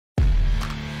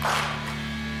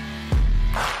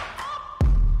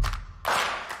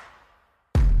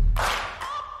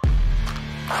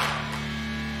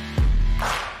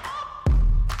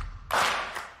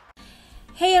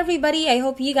everybody, I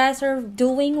hope you guys are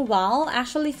doing well.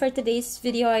 Actually, for today's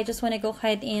video, I just want to go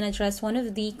ahead and address one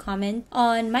of the comments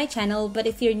on my channel. But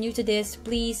if you're new to this,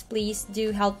 please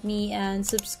do help me and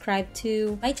subscribe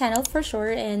to my channel for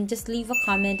sure, and just leave a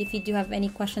comment if you do have any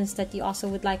questions that you also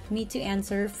would like me to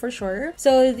answer for sure.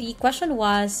 So the question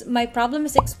was, my problem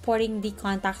is exporting the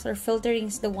contacts or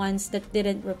filtering the ones that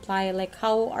didn't reply. Like,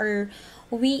 how are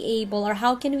we able, or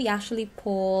how can we actually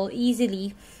pull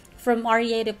easily from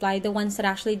Reireply the ones that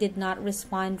actually did not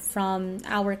respond from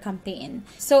our campaign?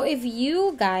 So if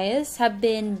you guys have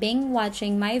been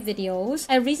watching my videos,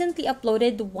 I recently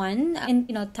uploaded one and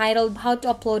titled how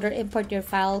to upload or import your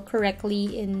file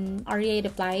correctly in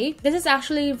Reireply. This is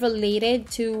actually related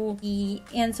to the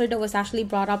answer that was actually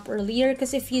brought up earlier,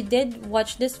 because if you did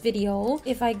watch this video,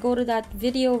 if I go to that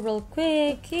video real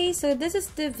quick, okay, so this is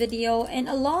the video, and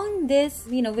along this,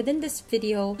 within this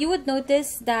video, you would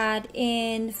notice that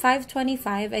in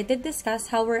 525, I did discuss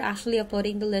how we're actually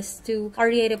uploading the list to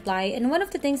Reireply, and one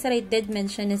of the things that I did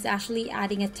mention is actually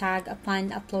adding a tag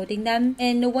upon uploading them.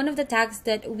 And one of the tags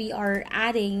that we are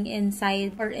adding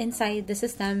inside the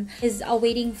system is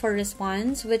awaiting for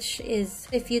response, which is,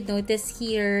 if you notice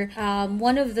here,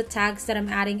 one of the tags that I'm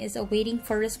adding is a waiting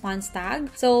for response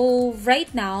tag. So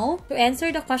right now, to answer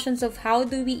the questions of how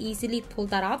do we easily pull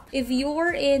that up, if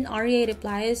you're in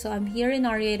Reireply, so I'm here in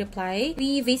Reireply,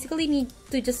 we basically need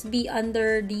to just be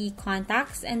under the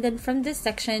contacts, and then from this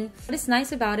section, what is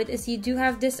nice about it is you do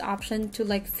have this option to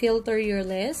like filter your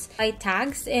list by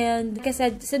tags. And like I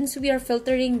said, since we are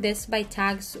filtering this by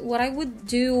tags, what I would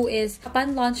do is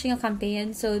upon launching a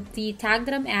campaign, so the tag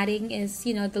that I'm adding is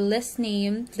the list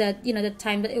name, that the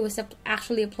time that it was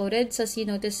actually uploaded. So as you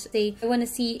notice, say I want to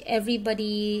see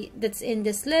everybody that's in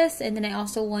this list, and then I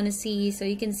also want to see, so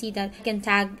you can see that I can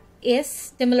tag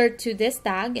is similar to this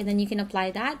tag, and then you can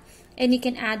apply that. And you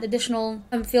can add additional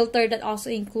filter that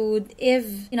also include,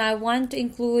 if I want to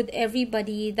include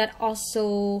everybody that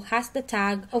also has the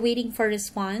tag awaiting for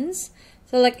response.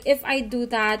 So like if I do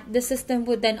that, the system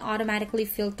would then automatically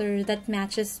filter that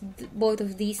matches both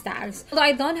of these tags. Although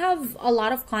I don't have a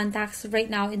lot of contacts right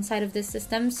now inside of this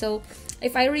system, so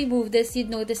if I remove this, you'd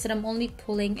notice that I'm only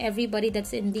pulling everybody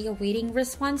that's in the awaiting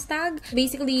response tag.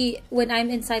 Basically, when I'm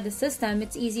inside the system,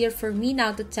 it's easier for me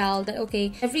now to tell that,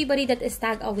 okay, everybody that is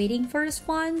tagged awaiting for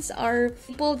response are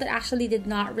people that actually did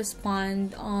not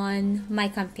respond on my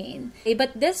campaign. Okay,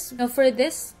 but this, for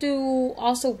this to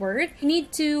also work, you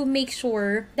need to make sure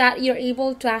that you're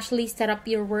able to actually set up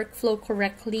your workflow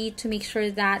correctly to make sure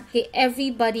that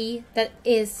everybody that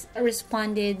is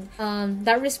responded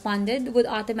would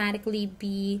automatically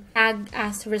be tagged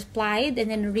as replied, and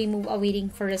then remove awaiting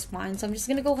for response. So I'm just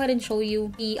gonna go ahead and show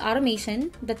you the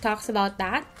automation that talks about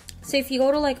that. So if you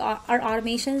go to like our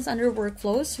automations under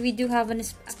workflows, we do have a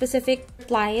specific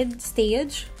replied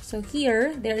stage. So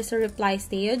here, there is a reply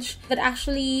stage that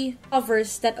actually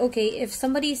covers that, okay, if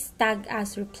somebody is tagged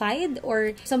as replied,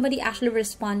 or somebody actually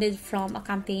responded from a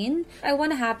campaign, what I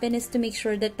want to happen is to make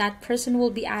sure that that person will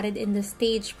be added in the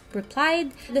stage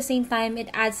replied. At the same time, it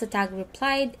adds the tag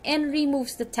replied and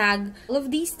removes the tag, all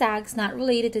of these tags not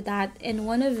related to that, and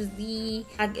one of the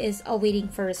tag is awaiting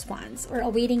for response or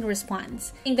awaiting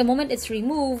response. And the moment it's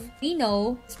removed, we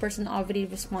know this person already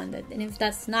responded, and if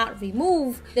that's not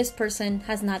removed, this person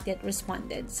has not yet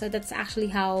responded. So that's actually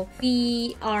how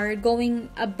we are going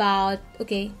about,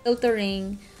 okay,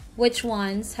 filtering which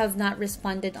ones have not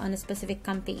responded on a specific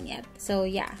campaign yet. So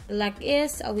yeah, select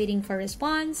is awaiting for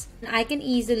response, and I can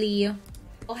easily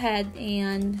go ahead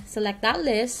and select that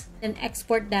list and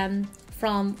export them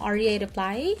from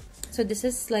Reireply. So this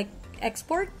is like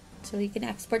export, so you can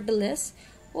export the list,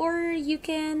 or you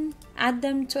can add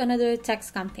them to another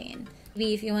text campaign.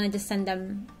 Maybe if you want to just send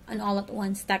them an all at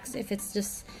once text, if it's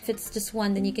just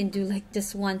one, then you can do like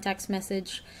just one text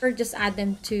message, or just add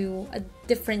them to a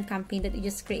different campaign that you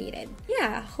just created.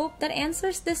 Yeah, hope that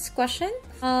answers this question.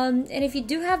 And if you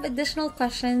do have additional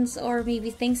questions, or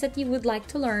maybe things that you would like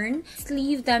to learn, just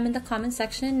leave them in the comment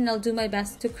section, and I'll do my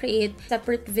best to create a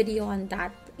separate video on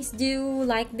that. Please do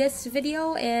like this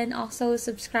video, and also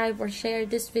subscribe or share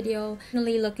this video. I'm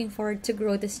really looking forward to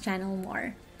grow this channel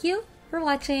more. Thank you for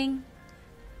watching.